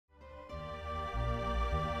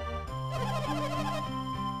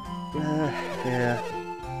Yeah.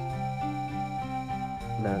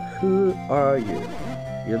 Now, who are you?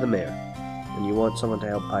 You're the mayor, and you want someone to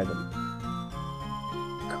help Ivan.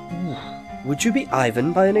 Would you be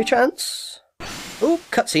Ivan by any chance? Oh,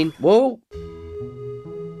 cutscene. Whoa.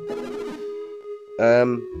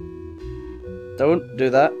 Don't do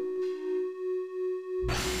that.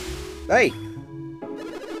 Hey!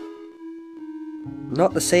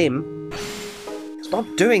 Not the same. Stop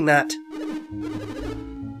doing that!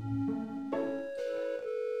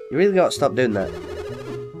 You really gotta stop doing that.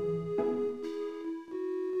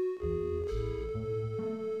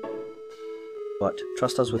 What?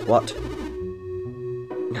 Trust us with what?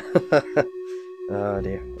 Oh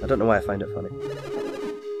dear. I don't know why I find it funny.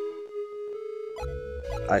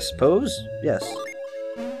 I suppose? Yes.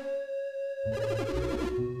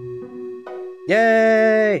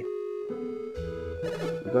 Yay!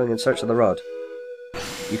 We're going in search of the rod.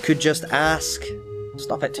 You could just ask.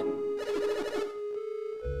 Stop it.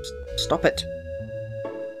 Stop it.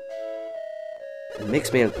 It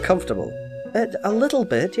makes me uncomfortable. A little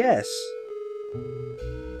bit, yes.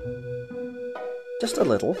 Just a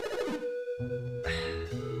little.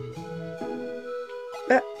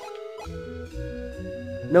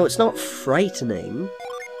 No, it's not frightening.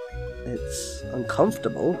 It's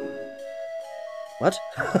uncomfortable. What?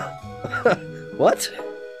 What?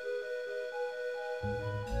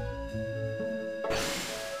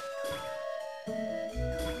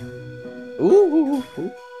 Ooh.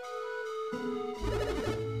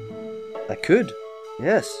 I could.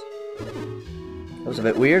 Yes. That was a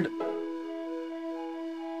bit weird.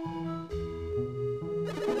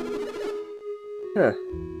 Huh.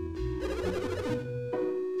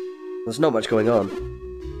 There's not much going on.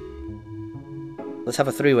 Let's have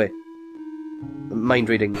a three-way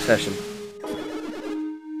mind-reading session.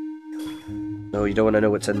 No, you don't want to know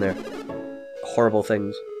what's in there. Horrible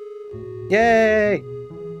things. Yay!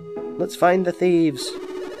 Let's find the thieves.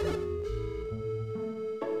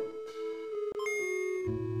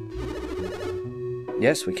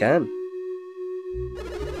 Yes, we can.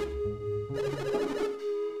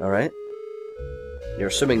 Alright. You're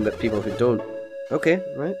assuming that people who don't... Okay,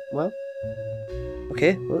 right, well...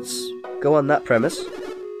 Okay, let's go on that premise.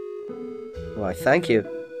 Why, thank you.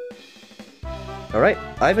 Alright,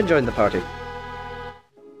 I've joined the party.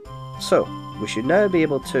 So, we should now be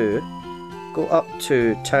able to go up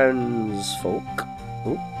to townsfolk.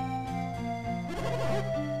 Oh.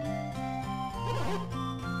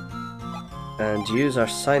 And use our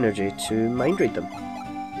synergy to mind read them.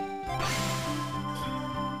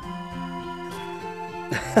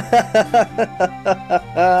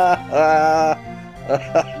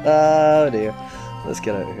 Oh dear. Let's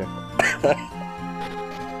get out of here.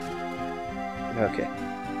 Okay.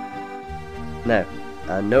 Now,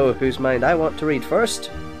 I know whose mind I want to read first.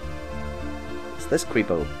 It's this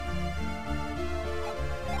creepo.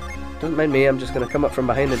 Don't mind me, I'm just going to come up from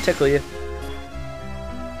behind and tickle you.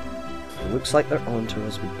 It looks like they're on to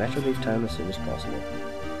us. We'd better leave town as soon as possible.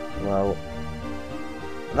 Well,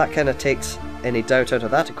 that kind of takes any doubt out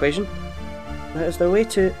of that equation. Now, is there a way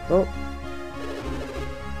to... Oh.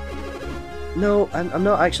 No, I'm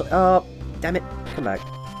not actually... Oh, damn it. Come back.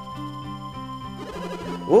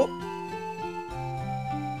 Oh!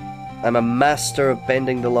 I'm a master of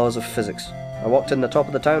bending the laws of physics. I walked in the top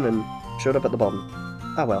of the town and showed up at the bottom.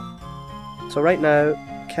 Ah well. So right now,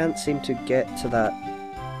 can't seem to get to that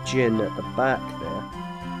Djinn at the back there.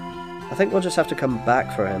 I think we'll just have to come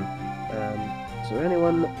back for him.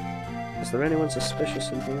 Is there anyone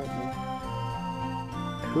suspicious in here?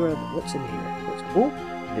 What's in here? Oh!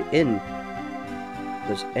 The inn. If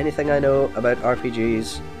there's anything I know about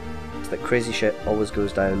RPGs, it's that crazy shit always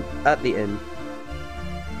goes down at the inn.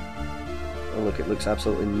 Oh look, it looks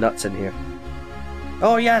absolutely nuts in here.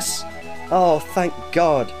 Oh yes! Oh, thank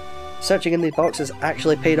God! Searching in these boxes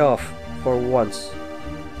actually paid off, for once.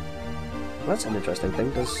 Well, that's an interesting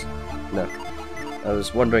thing, No. I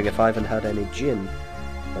was wondering if Ivan had any Djinn,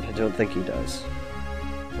 but I don't think he does.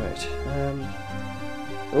 Right,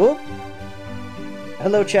 Oh!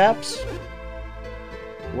 Hello, chaps!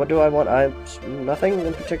 What do I want? Nothing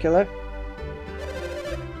in particular.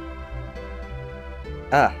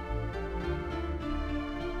 Ah.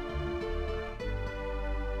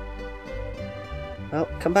 Well,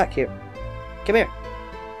 come back here. Come here.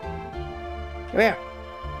 Come here.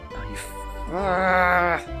 Oh, you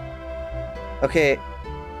Okay.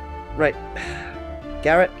 Right.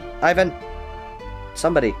 Garrett, Ivan,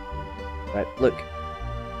 somebody. Right, look.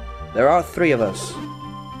 There are 3 of us.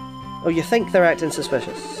 Oh, you think they're acting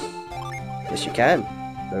suspicious? Yes, you can.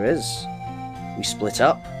 There is. We split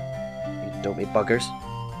up. You don't be buggers.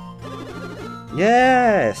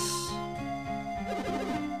 Yes!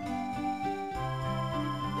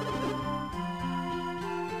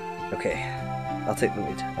 Okay, I'll take the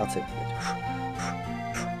lead. I'll take the lead.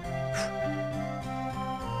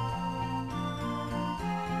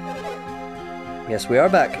 Yes, we are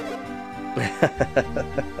back.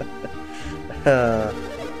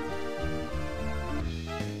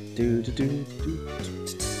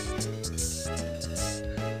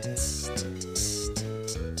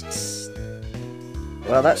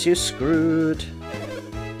 Well, that's you screwed.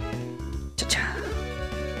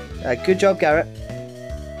 Good job, Garrett.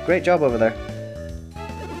 Great job over there.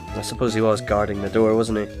 I suppose he was guarding the door,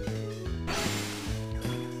 wasn't he?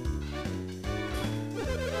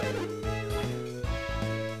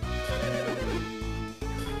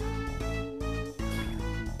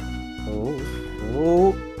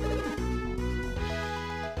 Oh.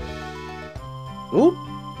 Ooh.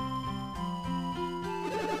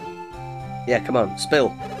 Yeah, come on, spill.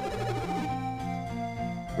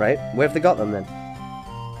 Right, where have they got them then?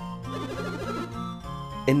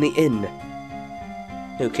 In the inn.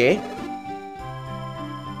 Okay.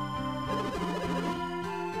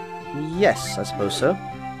 Yes, I suppose so.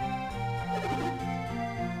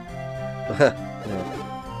 Yeah.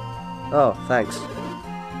 Oh, thanks.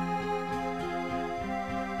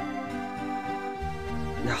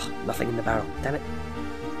 Ugh, nothing in the barrel, damn it.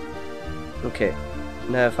 Okay,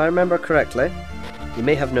 now if I remember correctly, you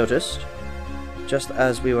may have noticed, just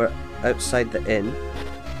as we were outside the inn,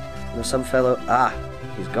 there's some fellow... Ah,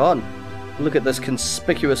 he's gone. Look at this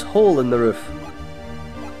conspicuous hole in the roof.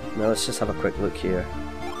 Now let's just have a quick look here.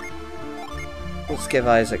 Let's give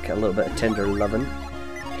Isaac a little bit of tender lovin'.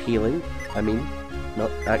 Healing, I mean, not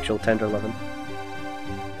actual tender lovin'.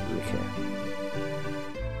 Okay.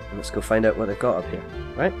 And let's go find out what they've got up here,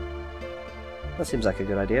 right? That seems like a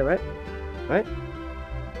good idea, right? Right?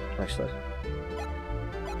 Actually.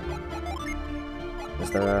 Is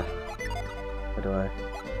there a... How do I...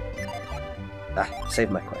 Ah, save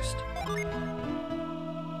my quest.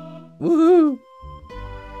 Woohoo!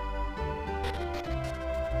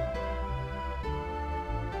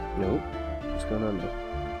 No. What's going on there?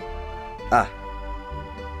 Ah.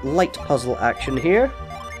 Light puzzle action here.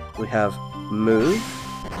 We have move,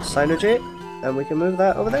 synergy, and we can move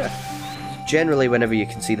that over there. Generally, whenever you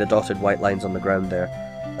can see the dotted white lines on the ground there,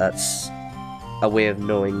 that's a way of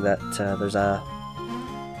knowing that there's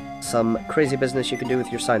some crazy business you can do with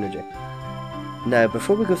your synergy. Now,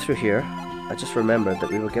 before we go through here, I just remembered that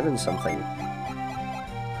we were given something.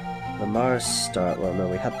 The Mars Star... Well, no,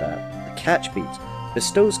 we had that. The catch bead.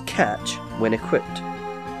 Bestows catch when equipped.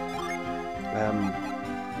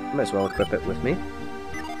 Might as well equip it with me.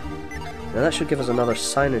 Now that should give us another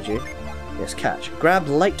synergy. Yes, catch. Grab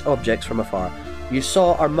light objects from afar. You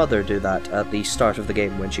saw our mother do that at the start of the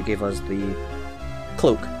game when she gave us the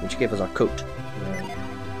cloak, when she gave us our coat.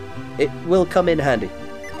 It will come in handy.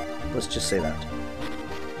 Let's just say that.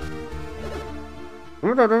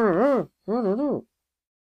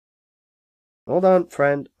 Hold on,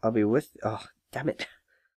 friend. I'll be with... Oh, damn it.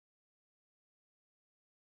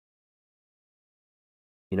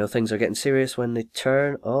 You know things are getting serious when they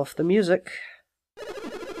turn off the music.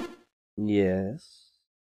 Yes.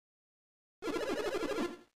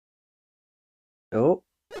 Oh.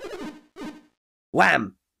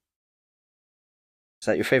 Wham! Is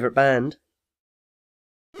that your favourite band?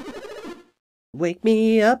 Wake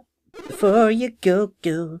me up before you go.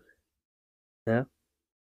 Yeah?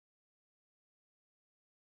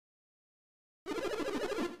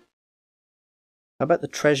 How about the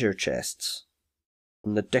treasure chests?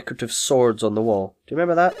 And the decorative swords on the wall. Do you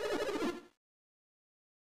remember that?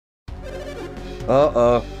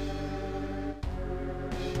 Uh-oh.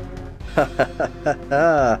 Ha ha ha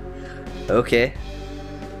ha. Okay.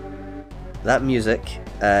 That music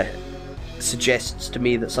suggests to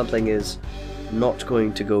me that something is not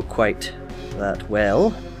going to go quite that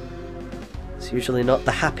well. It's usually not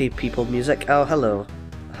the happy people music. Oh, hello.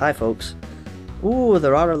 Hi, folks. Ooh,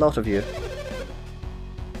 there are a lot of you.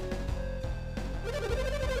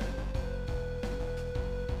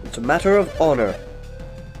 It's a matter of honor.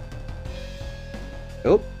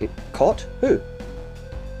 Oh, it caught? Who?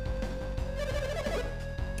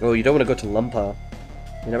 Oh, you don't want to go to Lumpa.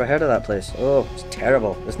 You never heard of that place. Oh, it's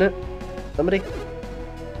terrible, isn't it? Somebody?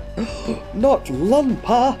 Not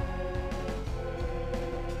Lumpa!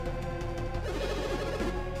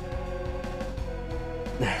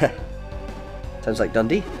 Sounds like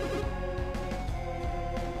Dundee.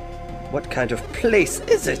 What kind of place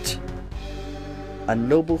is it? A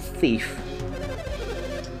noble thief.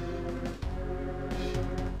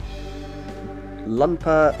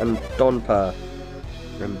 Lunpa and Donpa.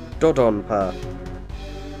 And Dodonpa.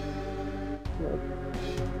 Oh,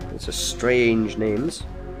 these are strange names.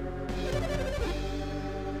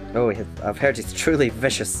 Oh, I've heard he's truly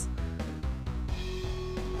vicious.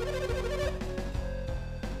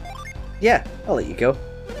 Yeah, I'll let you go.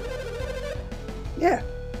 Yeah.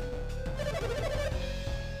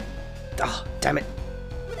 Oh, damn it.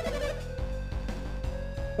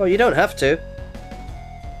 Oh, you don't have to.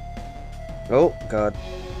 Oh, God.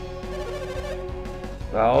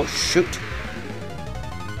 Oh, shoot.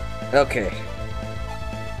 Okay.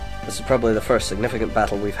 This is probably the first significant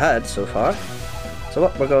battle we've had so far. So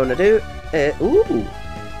what we're going to do is... Ooh!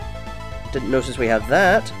 Didn't notice we had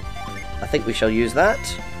that. I think we shall use that.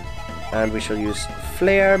 And we shall use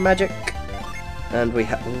flare magic. And we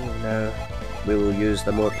have... Oh, no. We will use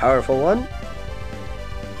the more powerful one.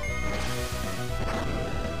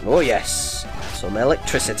 Oh, yes. Some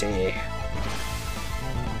electricity.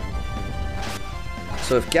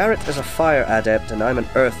 So if Garrett is a fire adept and I'm an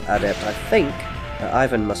earth adept, I think that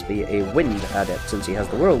Ivan must be a wind adept since he has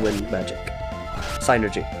the whirlwind magic.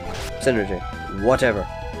 Synergy. Synergy. Whatever.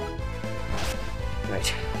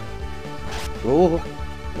 Right. Oh.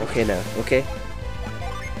 Okay now. Okay.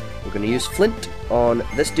 We're going to use Flint on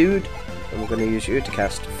this dude. And we're going to use you to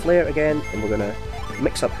cast Flare again. And we're going to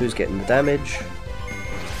mix up who's getting the damage.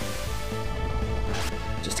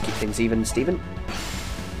 Just to keep things even, Steven.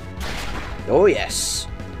 Oh yes!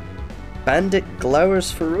 Bandit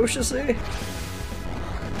glowers ferociously?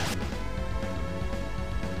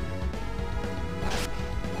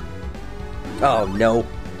 Oh no!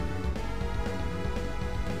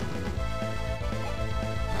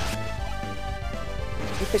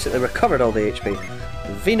 He basically recovered all the HP.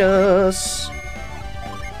 Venus!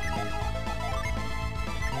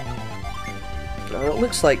 Now it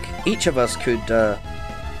looks like each of us could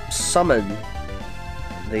summon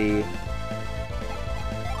the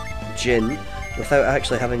Djinn without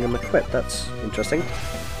actually having him equipped. That's interesting.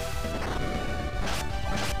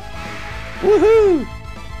 Woohoo!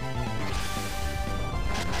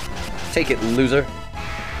 Take it, loser.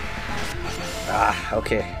 Ah,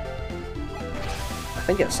 okay. I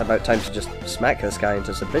think it's about time to just smack this guy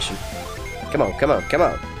into submission. Come on, come on, come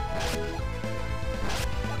on.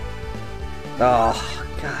 Oh,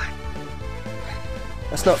 God.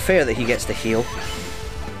 That's not fair that he gets to heal.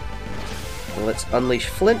 Well, let's unleash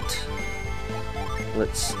Flint.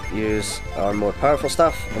 Let's use our more powerful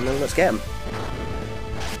stuff, and then let's get him.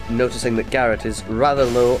 Noticing that Garrett is rather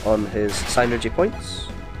low on his synergy points.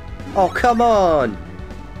 Oh, come on!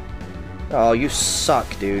 Oh, you suck,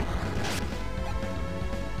 dude.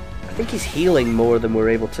 I think he's healing more than we're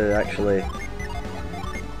able to actually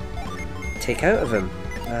take out of him.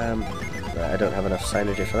 Right, I don't have enough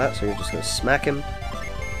synergy for that, so you're just going to smack him.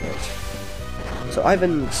 Right. So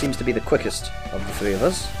Ivan seems to be the quickest of the three of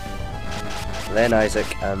us. Then Isaac,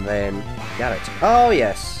 and then Garrett. Oh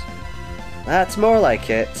yes! That's more like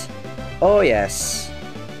it. Oh yes.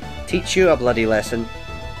 Teach you a bloody lesson.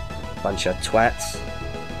 Bunch of twats.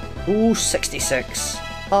 Ooh, 66.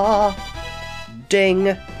 Ah!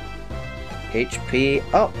 Ding! HP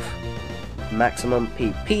up. Maximum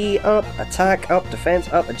PP up. Attack up. Defense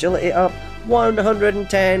up. Agility up.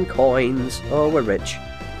 110 coins. Oh, we're rich.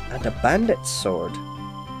 And a bandit sword.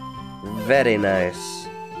 Very nice.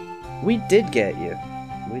 We did get you.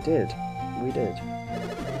 We did. We did.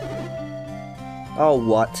 Oh,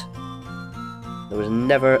 what? There was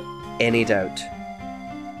never any doubt.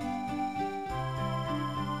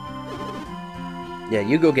 Yeah,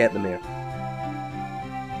 you go get them here.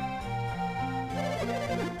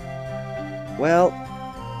 Well,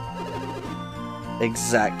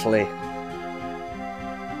 exactly.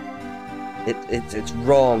 It's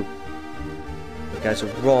wrong. You guys are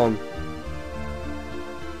wrong.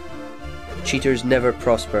 Cheaters never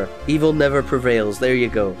prosper. Evil never prevails. There you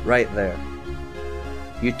go. Right there.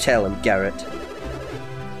 You tell him, Garrett.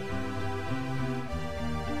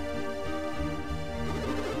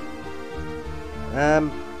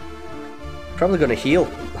 Probably gonna heal.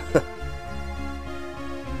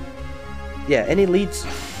 Yeah, any leads?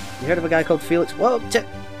 You heard of a guy called Felix? Whoa,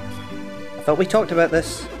 I thought we talked about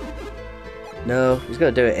this. No, he's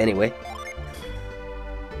gonna do it anyway.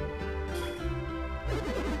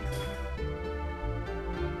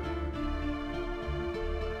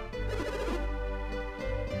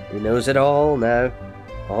 He knows it all now.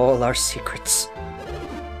 All our secrets.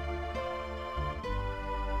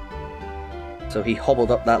 So he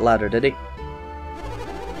hobbled up that ladder, did he?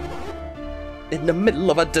 In the middle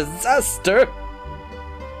of a disaster!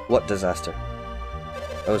 What disaster?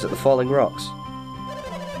 Oh, is it the falling rocks?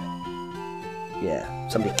 Yeah,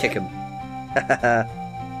 somebody kick him.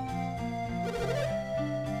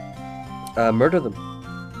 Murder them.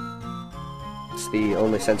 It's the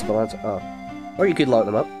only sensible answer. Oh. Or you could lock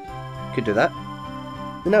them up. Could do that.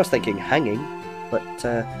 And I was thinking hanging, but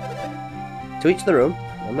to each their own.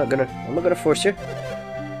 I'm not gonna force you.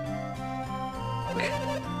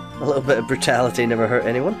 A little bit of brutality never hurt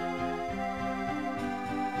anyone.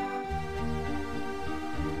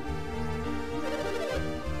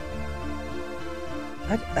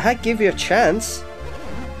 I gave you a chance.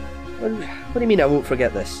 What do you mean I won't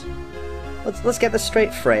forget this? Let's get this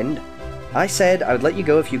straight, friend. I said I would let you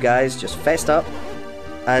go if you guys just fessed up,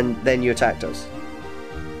 and then you attacked us.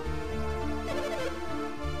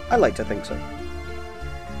 I like to think so.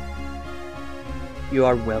 You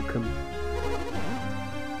are welcome.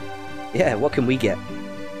 Yeah, what can we get?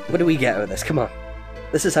 What do we get out of this? Come on.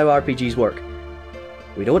 This is how RPGs work.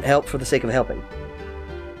 We don't help for the sake of helping.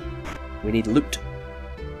 We need loot.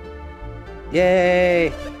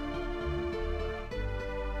 Yay!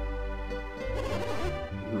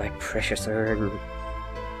 My precious urn.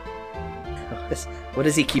 What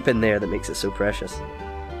does he keep in there that makes it so precious?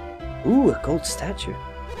 Ooh, a gold statue.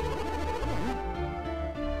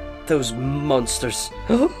 Those monsters.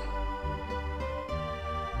 So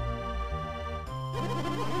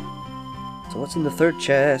what's in the third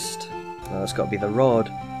chest? Oh, it's got to be the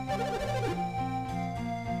rod.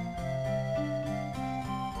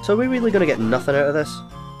 So are we really going to get nothing out of this?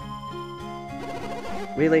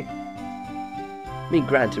 Really? I mean,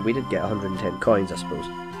 granted, we did get 110 coins, I suppose.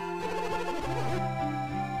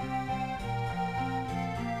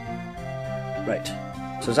 Right.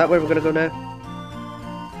 So is that where we're going to go now?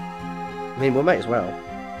 I mean, we might as well.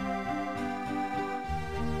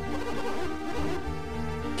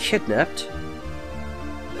 Kidnapped?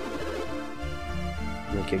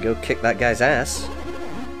 We could go kick that guy's ass.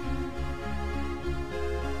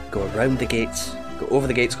 Go around the gates. Go over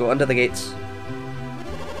the gates, go under the gates.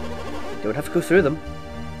 Don't have to go through them.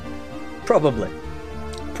 Probably.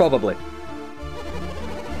 Probably.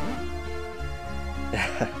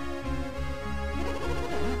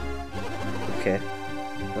 Okay.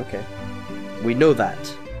 Okay. We know that.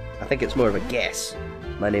 I think it's more of a guess.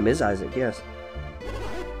 My name is Isaac, yes.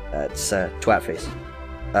 It's Twatface.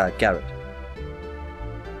 Garrett.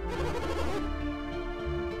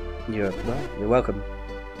 You're welcome.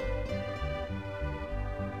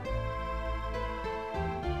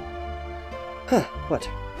 Huh, what?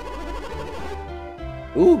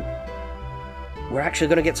 Ooh! We're actually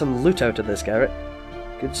gonna get some loot out of this, Garrett.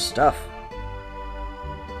 Good stuff.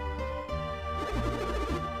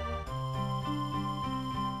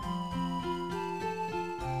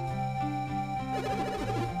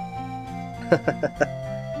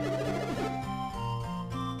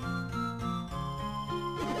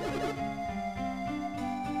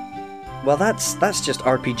 Well, that's just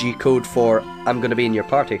RPG code for I'm gonna be in your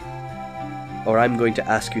party. Or I'm going to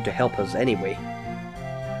ask you to help us anyway.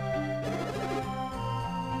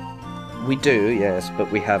 We do, yes,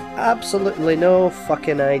 but we have absolutely no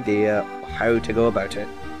fucking idea how to go about it.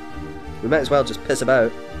 We might as well just piss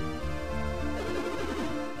about.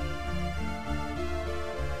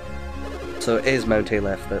 So it is Mount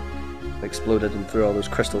Aleph that exploded and threw all those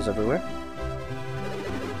crystals everywhere?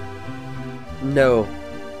 No.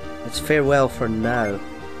 It's farewell for now.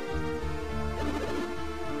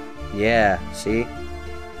 Yeah, see?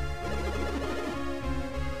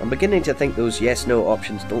 I'm beginning to think those yes-no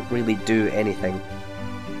options don't really do anything.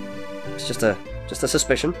 It's just a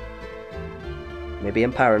suspicion. Maybe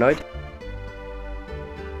I'm paranoid.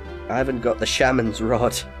 I haven't got the shaman's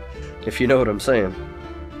rod, if you know what I'm saying.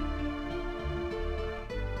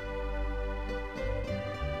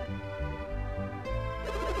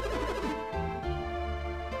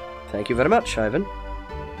 Thank you very much, Ivan.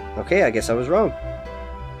 Okay, I guess I was wrong.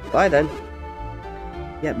 Bye then.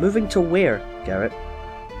 Yeah, moving to where, Garrett?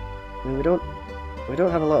 I mean, we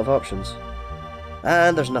don't have a lot of options.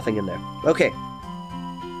 And there's nothing in there. Okay.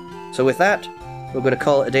 So with that, we're going to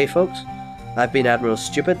call it a day, folks. I've been Admiral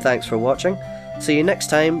Stupid, thanks for watching. See you next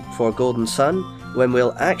time for Golden Sun, when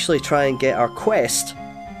we'll actually try and get our quest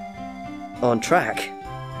on track.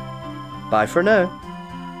 Bye for now.